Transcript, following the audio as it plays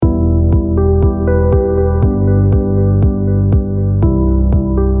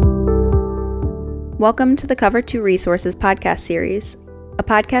Welcome to the Cover 2 Resources podcast series, a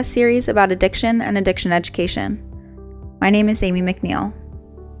podcast series about addiction and addiction education. My name is Amy McNeil.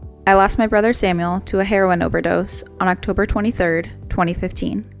 I lost my brother Samuel to a heroin overdose on October 23,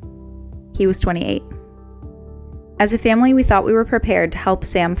 2015. He was 28. As a family, we thought we were prepared to help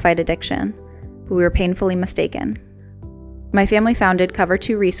Sam fight addiction, but we were painfully mistaken. My family founded Cover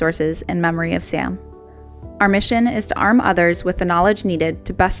 2 Resources in memory of Sam. Our mission is to arm others with the knowledge needed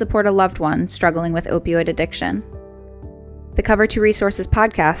to best support a loved one struggling with opioid addiction. The Cover 2 Resources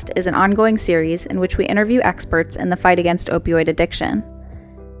podcast is an ongoing series in which we interview experts in the fight against opioid addiction.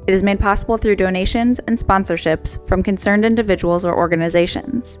 It is made possible through donations and sponsorships from concerned individuals or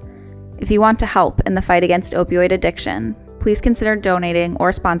organizations. If you want to help in the fight against opioid addiction, please consider donating or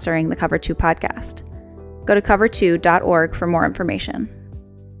sponsoring the Cover 2 podcast. Go to cover2.org for more information.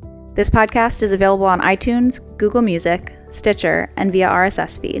 This podcast is available on iTunes, Google Music, Stitcher, and via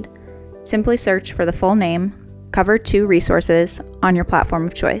RSS feed. Simply search for the full name, Cover 2 Resources, on your platform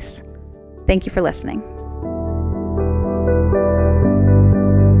of choice. Thank you for listening.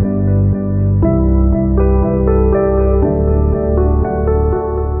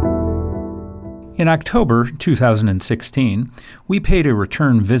 In October 2016, we paid a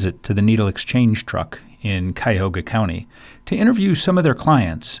return visit to the Needle Exchange truck in Cuyahoga County to interview some of their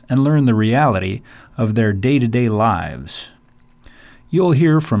clients and learn the reality of their day-to-day lives. You'll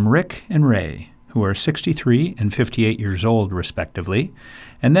hear from Rick and Ray, who are 63 and 58 years old, respectively,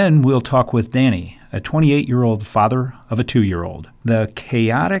 and then we'll talk with Danny, a 28-year-old father of a 2-year-old. The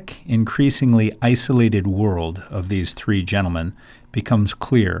chaotic, increasingly isolated world of these three gentlemen becomes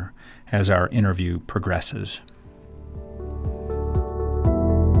clear as our interview progresses.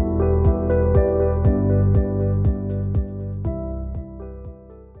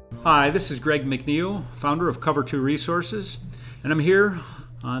 Hi, this is Greg McNeil, founder of Cover 2 Resources, and I'm here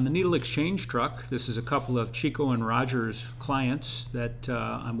on the Needle Exchange truck. This is a couple of Chico and Roger's clients that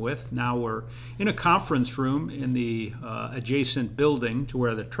I'm with. Now we're in a conference room in the adjacent building to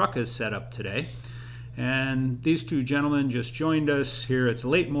where the truck is set up today. And these two gentlemen just joined us here. It's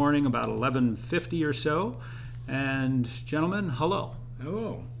late morning, about 11:50 or so. And gentlemen, hello.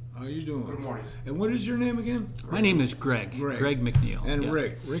 Hello. How you doing? Good morning. And what is your name again? My name is Greg. Greg McNeil. And yeah.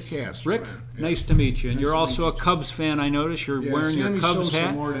 Rick Castro. Rick, nice to meet you. And you're also a Cubs fan, I notice. You're wearing your Cubs Sosa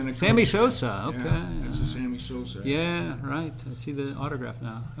hat. More than a Sammy Cubs Sosa, hat. okay. Yeah, that's a Sammy Sosa. Yeah, right. I see the autograph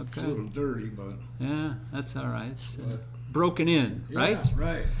now. Okay. It's a little dirty, but... Yeah, that's all right. It's broken in, right? Yeah,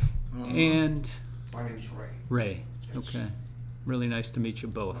 right. And... My name's Ray. Ray. Yes. Okay. Really nice to meet you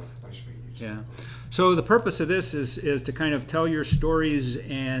both. Nice to meet you. Yeah. So the purpose of this is to kind of tell your stories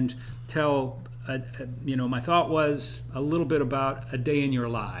and tell, my thought was a little bit about a day in your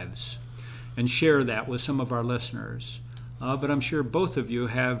lives and share that with some of our listeners. But I'm sure both of you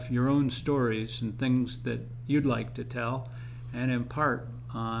have your own stories and things that you'd like to tell and impart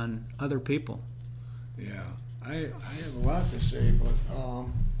on other people. Yeah. I have a lot to say, but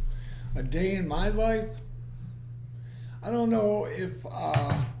a day in my life, I don't know if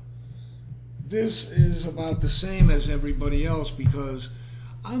this is about the same as everybody else because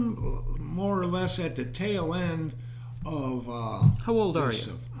I'm more or less at the tail end of How old are you?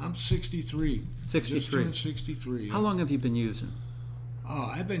 stuff. I'm 63. 63. Just turned 63. How long have you been using?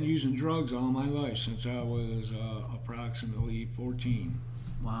 I've been using drugs all my life since I was approximately 14.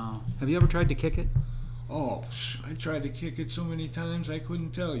 Wow. Have you ever tried to kick it? Oh, I tried to kick it so many times I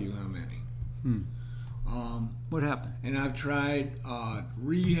couldn't tell you how many. What happened? And I've tried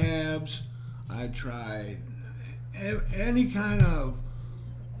rehabs. I've tried any kind of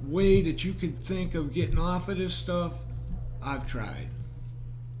way that you could think of getting off of this stuff. I've tried.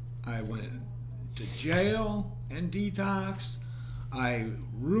 I went to jail and detoxed. I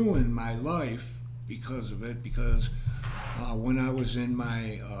ruined my life because of it, because when I was in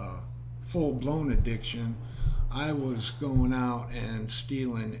my full-blown addiction, I was going out and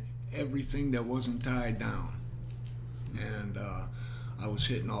stealing everything that wasn't tied down. And I was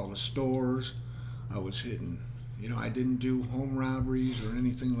hitting all the stores. I was hitting, I didn't do home robberies or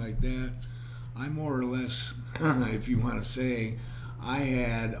anything like that. I more or less, if you want to say, I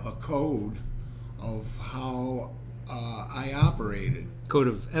had a code of how I operated. Code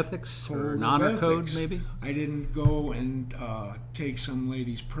of ethics or an honor code, maybe? I didn't go and take some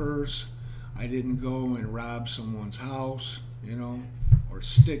lady's purse. I didn't go and rob someone's house, or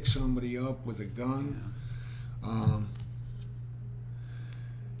stick somebody up with a gun.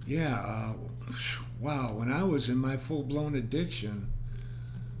 Wow, when I was in my full-blown addiction,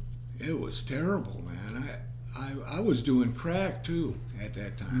 it was terrible, man. I was doing crack, too, at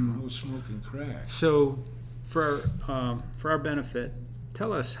that time. I was smoking crack. So, for our benefit,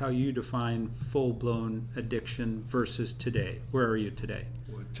 Tell us how you define full-blown addiction versus today. Where are you today?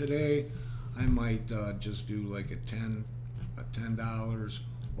 Well, today, I might just do like a $10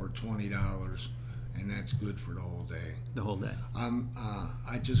 or $20, and that's good for the whole day. The whole day.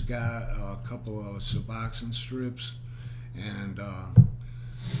 I just got a couple of Suboxone strips, and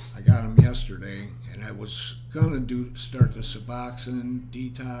I got them yesterday, and I was gonna start the Suboxone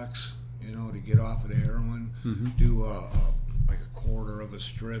detox, to get off of the heroin. Mm-hmm. Do like a quarter of a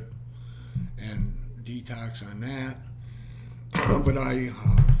strip and detox on that. But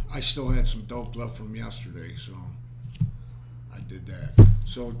I still had some dope left from yesterday, so I did that.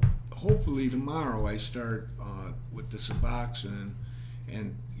 So hopefully tomorrow I start with the Suboxone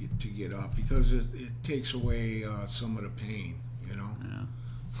and to get up, because it takes away some of the pain, Yeah.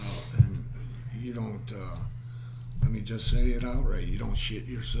 And you don't. Let me just say it outright. You don't shit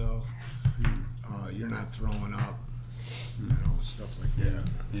yourself. You're not throwing up. Stuff like that.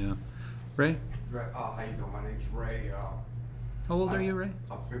 Yeah. Ray? How you doing? My name's Ray. How old are you, Ray?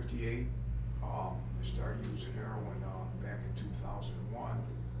 I'm 58. I started using heroin back in 2001.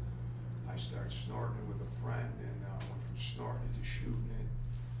 I started snorting it with a friend, and went from snorting it to shooting it.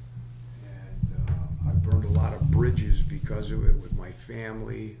 And I burned a lot of bridges because of it, with my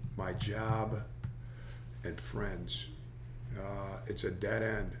family, my job, and friends. It's a dead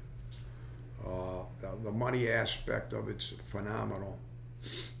end. The money aspect of it's phenomenal.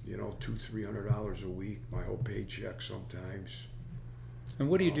 $200-300 a week, my whole paycheck sometimes. And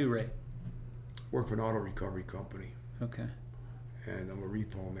what do you do, Ray? Work for an auto recovery company, Okay. and I'm a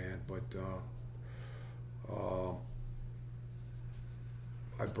repo man. But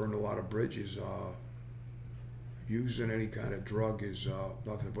I burned a lot of bridges. Using any kind of drug is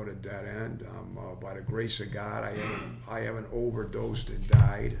nothing but a dead end. By the grace of God, I haven't overdosed and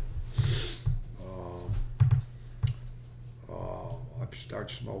died. I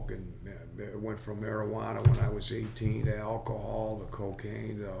started smoking. It went from marijuana when I was 18 to alcohol, the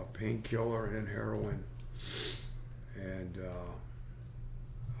cocaine, the painkiller, and then heroin. And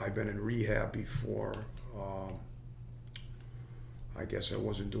I've been in rehab before. I guess I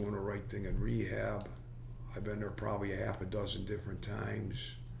wasn't doing the right thing in rehab. I've been there probably a half a dozen different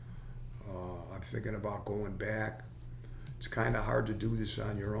times. I'm thinking about going back. It's kind of hard to do this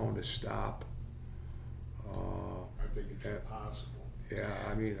on your own, to stop. I think it's impossible.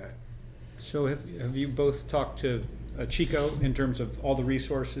 Yeah, So have you both talked to Chico in terms of all the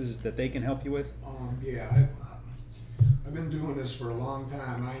resources that they can help you with? Yeah, I've been doing this for a long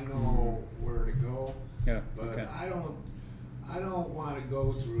time. I know where to go. Yeah. But Okay. I don't want to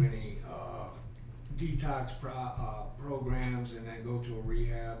go through any detox programs and then go to a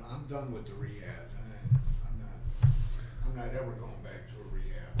rehab. I'm done with the rehab. I'm not ever going back to a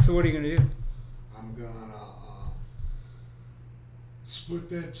rehab. So what are you going to do? I'm gonna split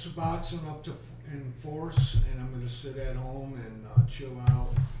that Suboxone up in force, and I'm gonna sit at home and chill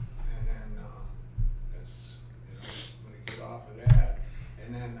out, and then that's I'm gonna get off of that,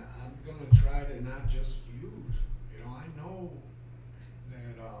 and then I'm gonna try to not just use. I know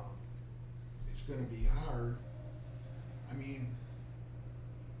that it's gonna be hard.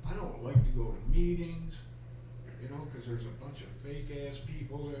 I don't like to go to meetings, because there's a bunch of fake ass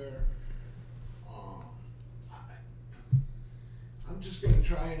people there. I'm just gonna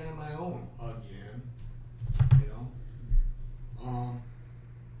try it on my own again,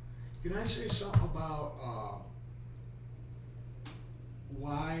 Can I say something about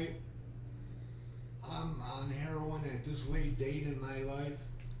why I'm on heroin at this late date in my life?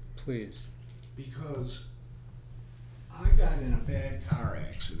 Please. Because I got in a bad car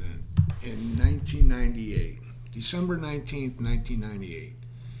accident in 1998, December 19th, 1998.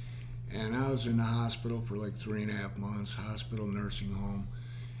 And I was in the hospital for like 3.5 months, hospital, nursing home.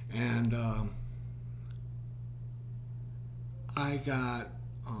 And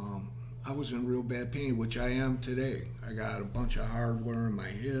I was in real bad pain, which I am today. I got a bunch of hardware in my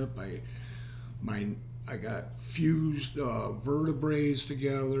hip. I got fused vertebrae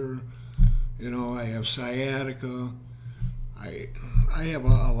together. I have sciatica. I have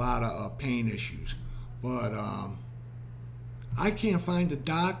a lot of pain issues. But I can't find a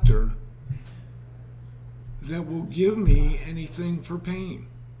doctor that will give me anything for pain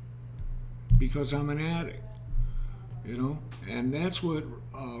because I'm an addict, and that's what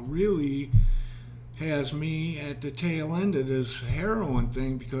really has me at the tail end of this heroin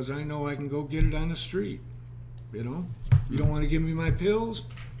thing, because I know I can go get it on the street. You don't want to give me my pills,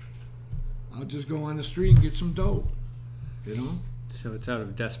 I'll just go on the street and get some dope. So it's out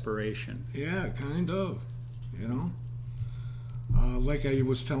of desperation. Yeah, kind of. Like I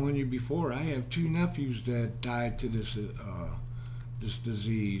was telling you before, I have 2 nephews that died to this this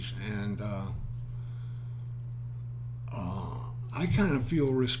disease, and I kind of feel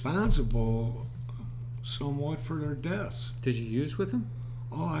responsible somewhat for their deaths. Did you use with them?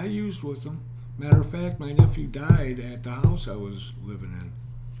 Oh, I used with them. Matter of fact, my nephew died at the house I was living in.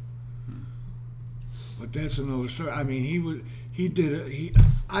 But that's another story. I mean,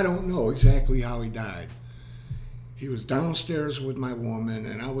 I don't know exactly how he died. He was downstairs with my woman,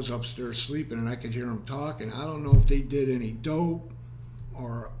 and I was upstairs sleeping, and I could hear him talking. I don't know if they did any dope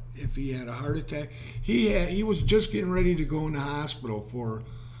or if he had a heart attack. He was just getting ready to go in the hospital for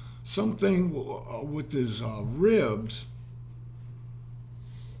something with his ribs.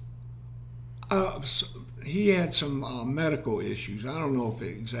 He had some medical issues. I don't know if it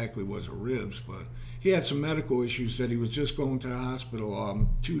exactly was the ribs, but he had some medical issues that he was just going to the hospital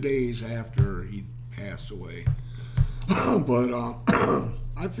 2 days after he passed away. But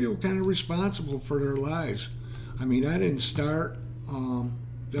I feel kind of responsible for their lives. I mean, I didn't start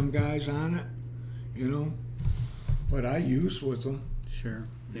them guys on it, you know, but I used with them. Sure.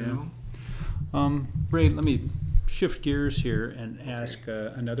 You know? Ray, let me shift gears here and ask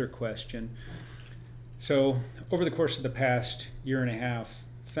another question. So, over the course of the past year and a half,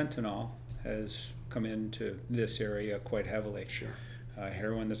 fentanyl has come into this area quite heavily. Sure.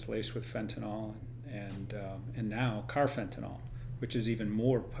 Heroin that's laced with fentanyl, and now carfentanil, which is even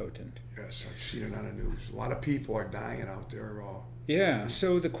more potent. Yes, I've seen it on the news. A lot of people are dying out there. Yeah.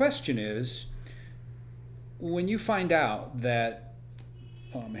 So the question is, when you find out that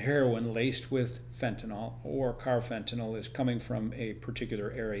heroin laced with fentanyl or carfentanil is coming from a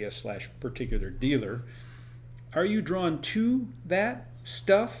particular area / particular dealer, are you drawn to that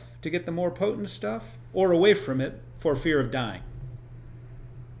stuff to get the more potent stuff, or away from it for fear of dying?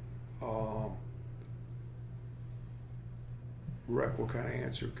 Rick, what kind of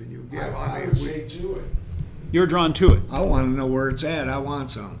answer can you give? I would say to it. You're drawn to it. I want to know where it's at. I want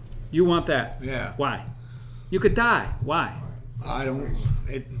some. You want that? Yeah. Why? You could die. Why? I don't.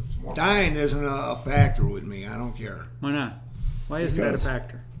 Dying isn't a factor with me. I don't care. Why not? Why isn't that a Because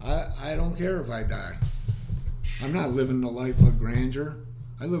factor? I don't care if I die. I'm not living the life of grandeur.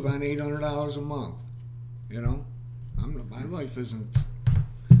 I live on $800 a month. You know, my life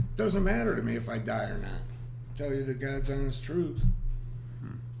doesn't matter to me if I die or not. Tell you the God's honest truth.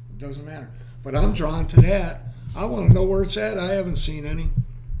 It doesn't matter. But I'm drawn to that. I want to know where it's at. I haven't seen any.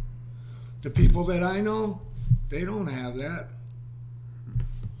 The people that I know, they don't have that.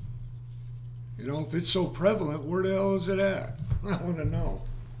 You know, if it's so prevalent, where the hell is it at? I want to know.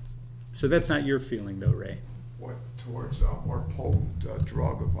 So that's not your feeling, though, Ray. What towards a more potent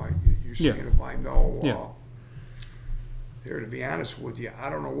drug? You're saying Yeah. if I know. Yeah. Here, to be honest with you, I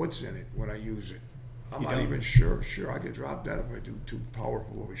don't know what's in it when I use it. I'm You not don't? even sure. Sure, I could drop dead if I do too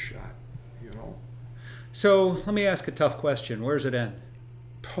powerful of a shot. You know. So let me ask a tough question. Where does it end?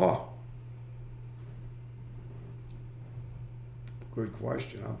 Huh. Good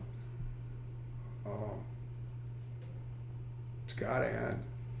question. It's got to end.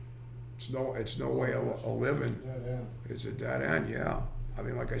 It's no way of living. It's a dead end. Yeah. I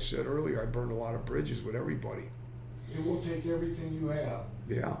mean, like I said earlier, I burned a lot of bridges with everybody. It will take everything you have.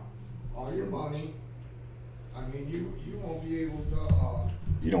 Yeah. All your money. I mean, you won't be able to.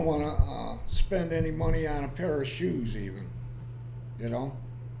 You don't want to spend any money on a pair of shoes, even. You know.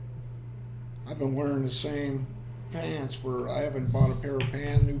 I've been wearing the same pants I haven't bought a pair of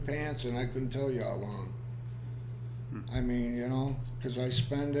new pants, and I couldn't tell you how long. I mean, you know, because I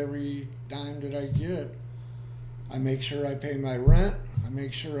spend every dime that I get. I make sure I pay my rent. I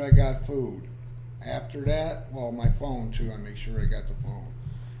make sure I got food. After that, well, my phone too. I make sure I got the phone.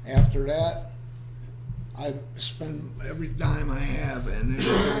 After that, I spend every dime I have and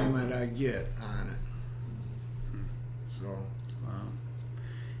every dime that I get on it. So. Wow.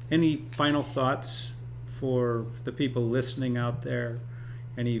 Any final thoughts for the people listening out there?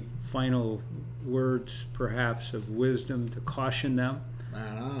 Any final words, perhaps, of wisdom to caution them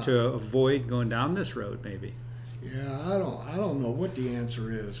to avoid going down this road, maybe? Yeah, I don't know what the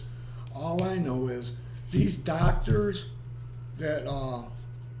answer is. All I know is these doctors that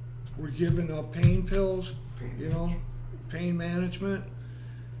were giving up pain pills, you know, pain management,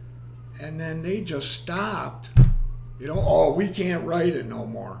 and then they just stopped. You know, oh, we can't write it no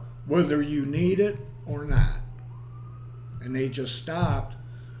more, whether you need it or not. And they just stopped,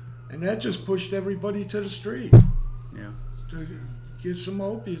 and that just pushed everybody to the street. Yeah. To get some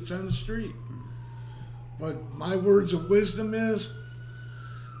opiates on the street. But my words of wisdom is,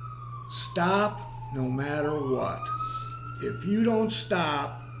 stop no matter what. If you don't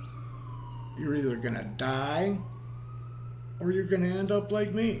stop, you're either going to die or you're going to end up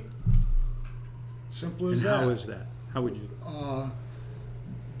like me. Simple as And that. how is that? How would you?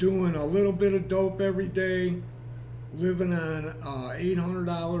 doing a little bit of dope every day, living on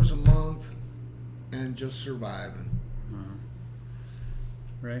 $800 a month, and just surviving.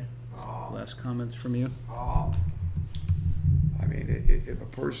 Ray, last comments from you? I mean, if a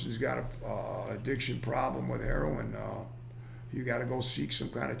person's got a addiction problem with heroin, you got to go seek some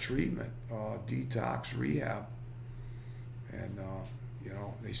kind of treatment, detox, rehab. And, you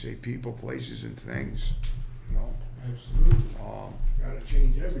know, they say people, places, and things, you know. Absolutely. Got to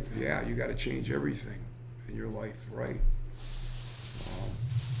change everything. Yeah, you got to change everything in your life, right?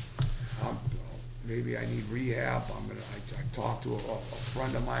 Maybe I need rehab. I talked to a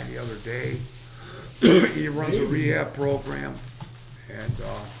friend of mine the other day. He runs a rehab program, and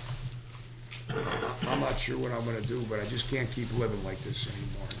I'm not sure what I'm going to do, but I just can't keep living like this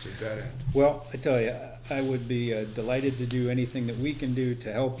anymore. It's a dead end. Well, I tell you, I would be delighted to do anything that we can do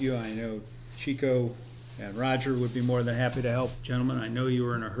to help you. I know Chico and Roger would be more than happy to help. Gentlemen, I know you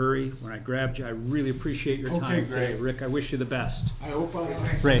were in a hurry when I grabbed you. I really appreciate your time today. Rick, I wish you the best. I hope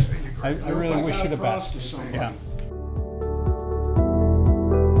Ray, I really wish you the best. Yeah.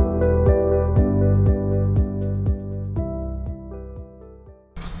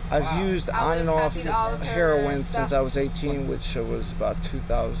 I've used on and off heroin since I was 18, which was about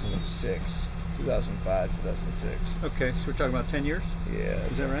 2006, 2005, 2006. Okay, so we're talking about 10 years? Yeah.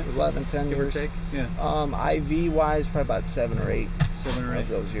 Is that right? 11, 10 Give years. or take? Yeah. IV-wise, probably about 7 or 8. 7 or 8 of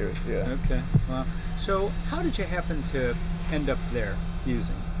those years, yeah. Okay, wow. So how did you happen to end up there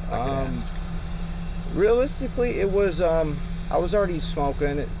using, if I could ask? Realistically, it was, I was already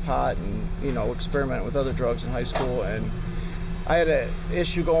smoking pot and, you know, experimenting with other drugs in high school, and I had an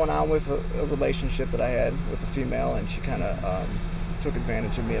issue going on with a relationship that I had with a female, and she kind of took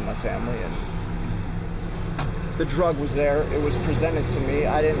advantage of me and my family, and the drug was there. It was presented to me.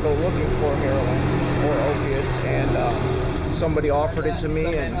 I didn't go looking for heroin or opiates, and somebody offered it to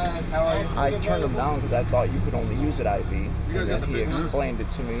me, and I turned them down because I thought you could only use it IV. And then he explained it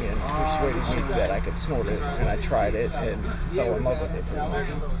to me and persuaded me that I could snort it, and I tried it and fell in love with it.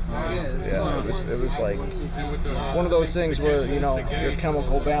 Yeah, it was like one of those things where, you know, your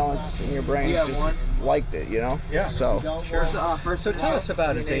chemical balance in your brain just liked it, you know? Yeah. So, sure. So tell us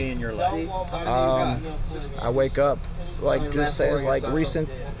about a day in your life. I wake up, like, just say it's like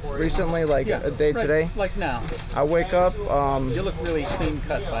recently, like a day today. Like now. I wake up. You look really clean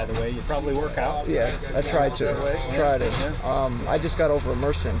cut, by the way. You probably work out. Yeah, I tried to. Tried it. I just got over a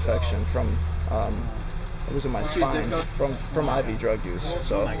MRSA infection from. It was in my spine from IV drug use.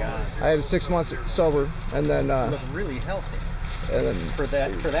 So I had 6 months sober, and then. You look really healthy. And then for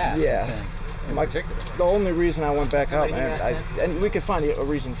that. Yeah. In particular. The only reason I went back out, and we could find a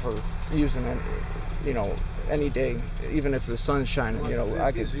reason for using it, you know, any day, even if the sun's shining, you know,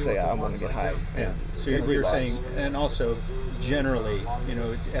 I could say I'm going to get high. Yeah. So you're saying, and also generally, you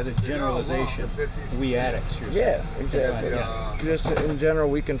know, as a generalization, we addicts, you're saying. Yeah, exactly. Yeah. Just in general,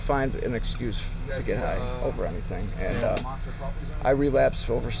 we can find an excuse to get high over anything. And I relapsed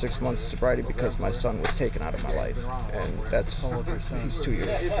over 6 months of sobriety because my son was taken out of my life. And that's, he's 2 years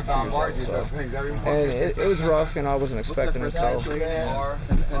old. So. And it was rough, you know, I wasn't expecting it. So.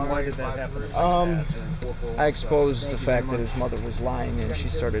 And why did that happen? I exposed the fact that his mother was lying, and she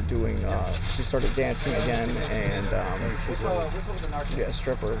started she started dancing again, and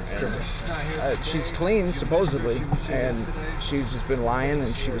stripper. And, she's clean supposedly, and she's just been lying,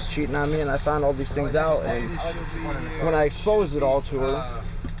 and she was cheating on me, and I found all these things out, and when I exposed it all to her,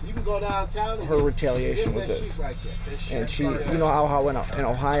 her retaliation was this, and she, you know how in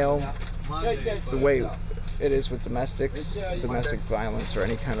Ohio, the way it is with domestic violence or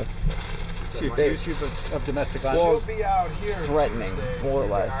any kind of issues of domestic violence? Well, threatening, more or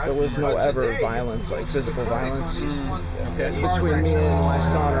less. There was no ever violence, like physical violence, between me and my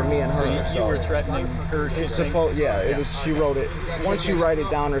son or me and her. So you were threatening her? It was. She wrote it. Once you write it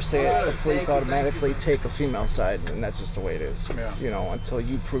down or say it, the police automatically take a female side, and that's just the way it is. Yeah. You know, until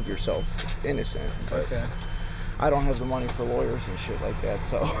you prove yourself innocent. But I don't have the money for lawyers and shit like that,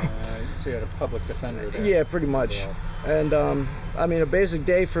 so. So you had a public defender there. Yeah, pretty much. And I mean, a basic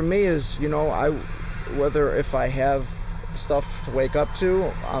day for me is, you know, whether if I have stuff to wake up to,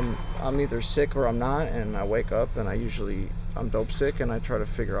 I'm either sick or I'm not, and I wake up and I'm dope sick, and I try to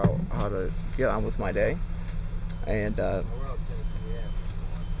figure out how to get on with my day. And how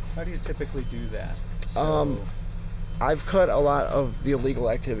do you typically do that? So, I've cut a lot of the illegal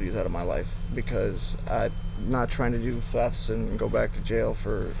activities out of my life because I'm not trying to do thefts and go back to jail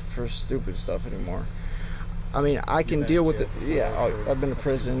for stupid stuff anymore. I mean, I can deal with it. Yeah, I've been to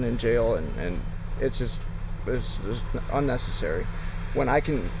prison and jail, and it's just unnecessary. When I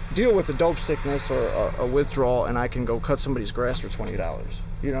can deal with a dope sickness or a withdrawal, and I can go cut somebody's grass for $20,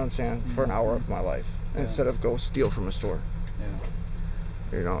 You know what I'm saying? For an hour of my life instead of go steal from a store.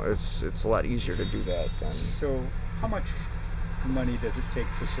 Yeah. You know, it's a lot easier to do that than. So, how much money does it take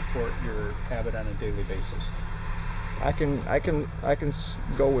to support your habit on a daily basis? I can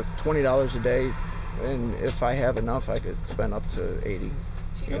go with $20 a day, and if I have enough, I could spend up to 80.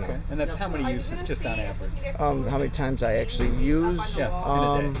 Okay, and that's how many uses, just on average? How many times I actually use? In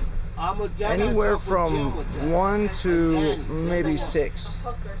a day. Anywhere from 1 to maybe 6.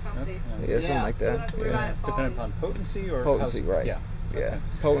 Okay. Yeah, something like that. Yeah. Depending upon potency or Potency, right? Yeah. Yeah. Okay.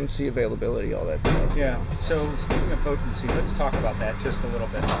 Potency, availability, all that stuff. Yeah. So speaking of potency, let's talk about that just a little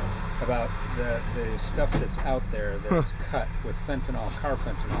bit. About the stuff that's out there that's cut with fentanyl,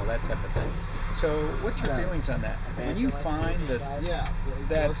 carfentanil, that type of thing. So what's your feelings on that? When you find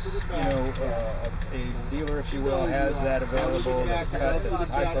that's a dealer, if you will, has that available, that's cut, that's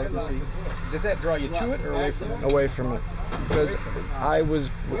high potency, does that draw you to it or away from it? Away from it, because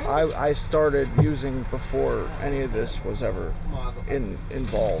I started using before any of this was ever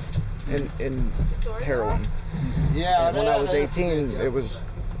involved in heroin. Yeah. And when I was 18, it was,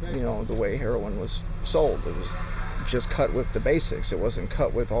 the way heroin was sold. It was just cut with the basics. It wasn't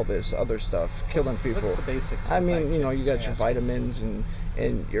cut with all this other stuff, killing people. What's the basics? I mean, you got your vitamins and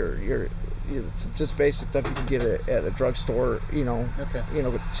your it's just basic stuff you can get at a drugstore.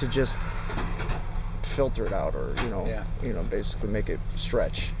 To just filter it out, or basically make it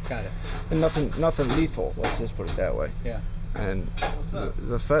stretch. Got it. And nothing lethal. Let's just put it that way. Yeah. And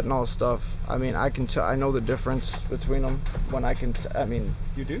the fentanyl stuff, I mean, I can tell. I know the difference between them when I can. I mean,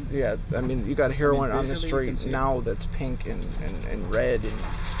 you do? Yeah. I mean, you got heroin on the visually street now that's pink and red, and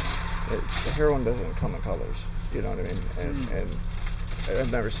the heroin doesn't come in colors. You know what I mean? And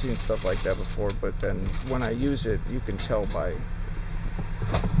I've never seen stuff like that before. But then when I use it, you can tell by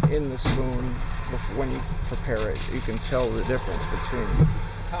in the spoon when you prepare it. You can tell the difference between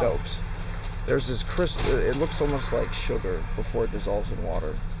dopes. There's this crystal. It looks almost like sugar before it dissolves in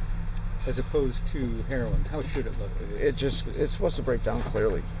water. As opposed to heroin, how should it look? It's supposed to break down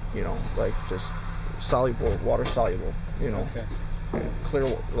clearly, like just soluble, water soluble, Okay. Clear,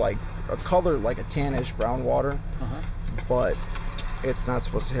 like a color like a tannish brown water, but it's not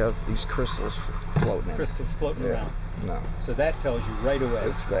supposed to have these crystals floating. Crystals floating around. No. So that tells you right away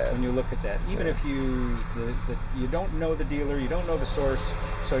it's bad. When you look at that. Even if you don't know the dealer, you don't know the source,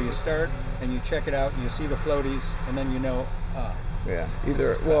 so you start and you check it out and you see the floaties, and then yeah.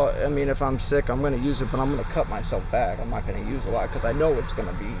 I mean, if I'm sick, I'm going to use it, but I'm going to cut myself back. I'm not going to use a lot because I know it's going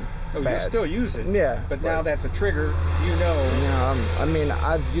to be bad. You still use it. Yeah. But now that's a trigger, I mean,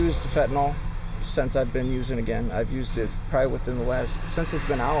 I've used fentanyl since I've been using again. I've used it probably since it's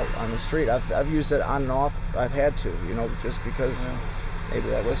been out on the street. I've used it on and off. I've had to, just because maybe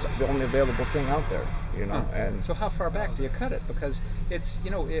that was the only available thing out there, And so how far back do you cut it? Because it's,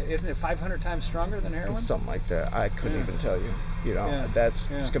 isn't it 500 times stronger than heroin? Something like that. I couldn't even tell you. That's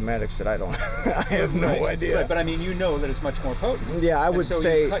schematics that I don't. I have no idea. Right, but I mean, that it's much more potent. Yeah, I would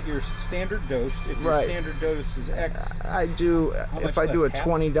say. You cut your standard dose. If your standard dose is X. I do. If I do a half?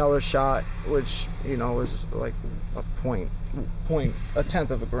 $20 shot, which is like a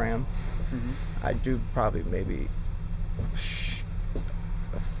tenth of a gram, I do probably maybe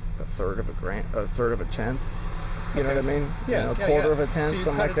a third of a tenth. You know what I mean? Yeah, a quarter of a tenth, so you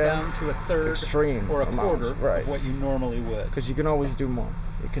something cut like it that. down to a third, extreme or a amounts, quarter right. of what you normally would. Because you can always do more.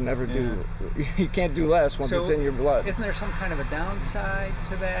 You can never do. You can't do less once it's in your blood. Isn't there some kind of a downside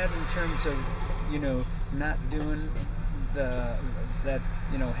to that in terms of, not doing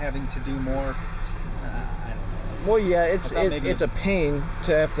having to do more? I don't know. Well, yeah, it's a pain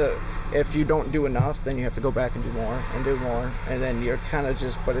to have to. If you don't do enough, then you have to go back and do more, and then you're kind of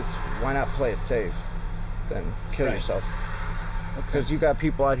just. But why not play it safe? Then kill yourself. Because you got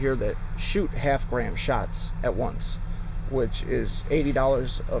people out here that shoot half-gram shots at once, which is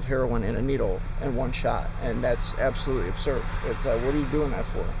 $80 of heroin in a needle in one shot, and that's absolutely absurd. It's like, what are you doing that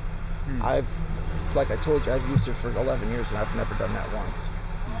for? Like I told you, I've used it for 11 years, and I've never done that once.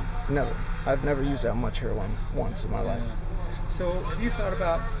 Never. I've never used that much heroin once in my life. So have you thought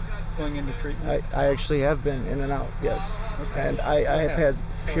about going into treatment? I actually have been in and out, yes. Okay. And I have had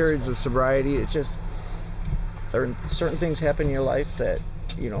periods of sobriety. It's just certain things happen in your life that,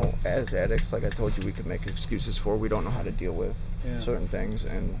 as addicts, like I told you, we can make excuses for. We don't know how to deal with certain things,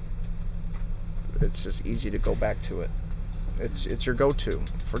 and it's just easy to go back to it. It's your go-to.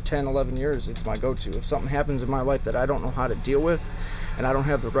 For 10, 11 years, it's my go-to. If something happens in my life that I don't know how to deal with, and I don't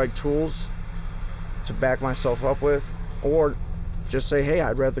have the right tools to back myself up with, or just say, hey,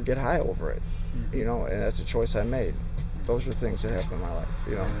 I'd rather get high over it, and that's a choice I made. Those are things that happen in my life,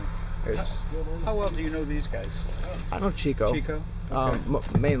 How well do you know these guys? I know Chico. Chico?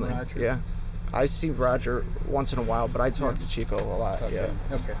 Okay. Mainly, Roger. yeah. I see Roger once in a while, but I talk to Chico a lot. Okay.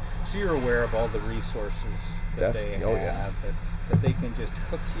 Yeah. Okay. So you're aware of all the resources that they have, that they can just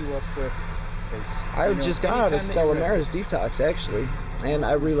hook you up with. I just got out of Stella Maris detox actually, and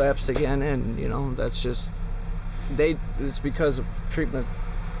I relapsed again, and that's just it's because of treatment.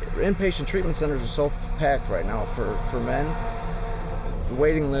 Inpatient treatment centers are so packed right now for men. The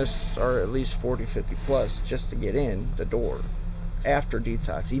waiting lists are at least 40, 50 plus just to get in the door after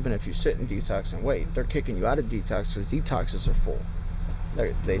detox. Even if you sit in detox and wait, they're kicking you out of detox because detoxes are full.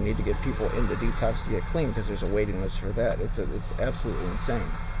 They need to get people into detox to get clean because there's a waiting list for that. It's absolutely insane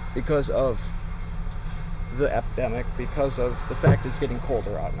because of the epidemic, because of the fact it's getting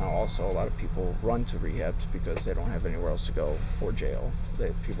colder out now. Also, a lot of people run to rehabs because they don't have anywhere else to go, or jail.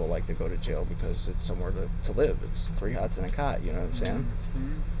 People like to go to jail because it's somewhere to live. It's 3 hots and a cot, you know what I'm saying?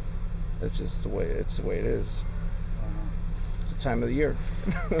 Mm-hmm. That's just the way it is. It's the time of the year.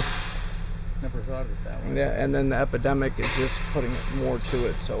 Never thought of it that way. Yeah, and then the epidemic is just putting more to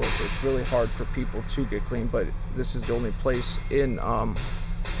it, so it's really hard for people to get clean. But this is the only place in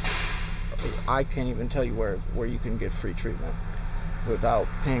I can't even tell you where you can get free treatment without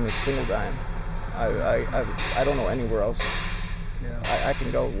paying a single dime. I don't know anywhere else. Yeah. I can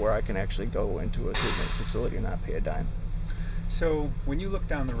go where I can actually go into a treatment facility and not pay a dime. So when you look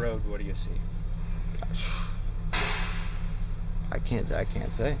down the road, what do you see? I can't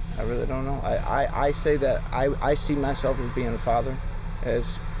say. I really don't know. I say that I see myself as being a father,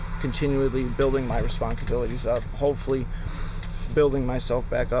 as continually building my responsibilities up, hopefully building myself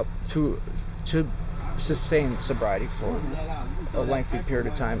back up to sustain sobriety for a lengthy period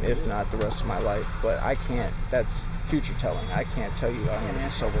of time, if not the rest of my life. But I can't, that's future telling. I can't tell you I'm going to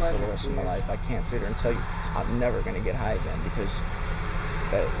be sober for the rest of my life. I can't sit there and tell you I'm never going to get high again, because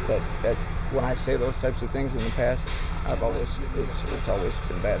that when I say those types of things in the past, it's always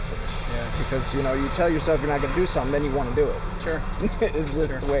been bad for me. Yeah. Because you tell yourself you're not going to do something, then you want to do it. Sure. It's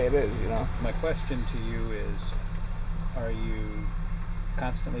just the way it is. My question to you is, are you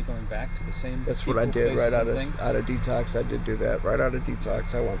constantly going back to the same That's people, what I did right out of detox. I did do that. Right out of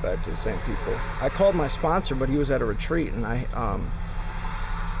detox, I went back to the same people. I called my sponsor, but he was at a retreat, and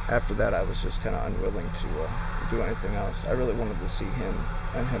after that I was just kind of unwilling to do anything else. I really wanted to see him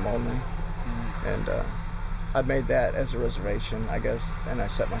and him only. And I made that as a reservation, I guess, and I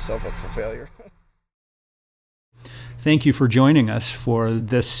set myself up for failure. Thank you for joining us for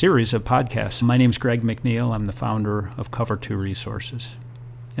this series of podcasts. My name is Greg McNeil. I'm the founder of Cover 2 Resources.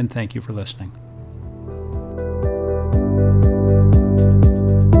 And thank you for listening.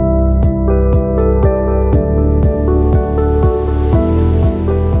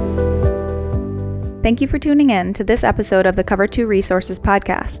 Thank you for tuning in to this episode of the Cover 2 Resources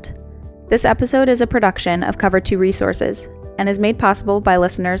podcast. This episode is a production of Cover 2 Resources and is made possible by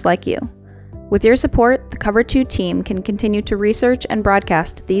listeners like you. With your support, the Cover 2 team can continue to research and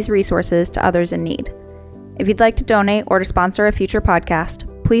broadcast these resources to others in need. If you'd like to donate or to sponsor a future podcast,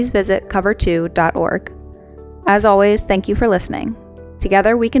 please visit cover2.org. As always, thank you for listening.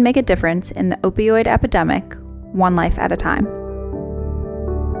 Together, we can make a difference in the opioid epidemic, one life at a time.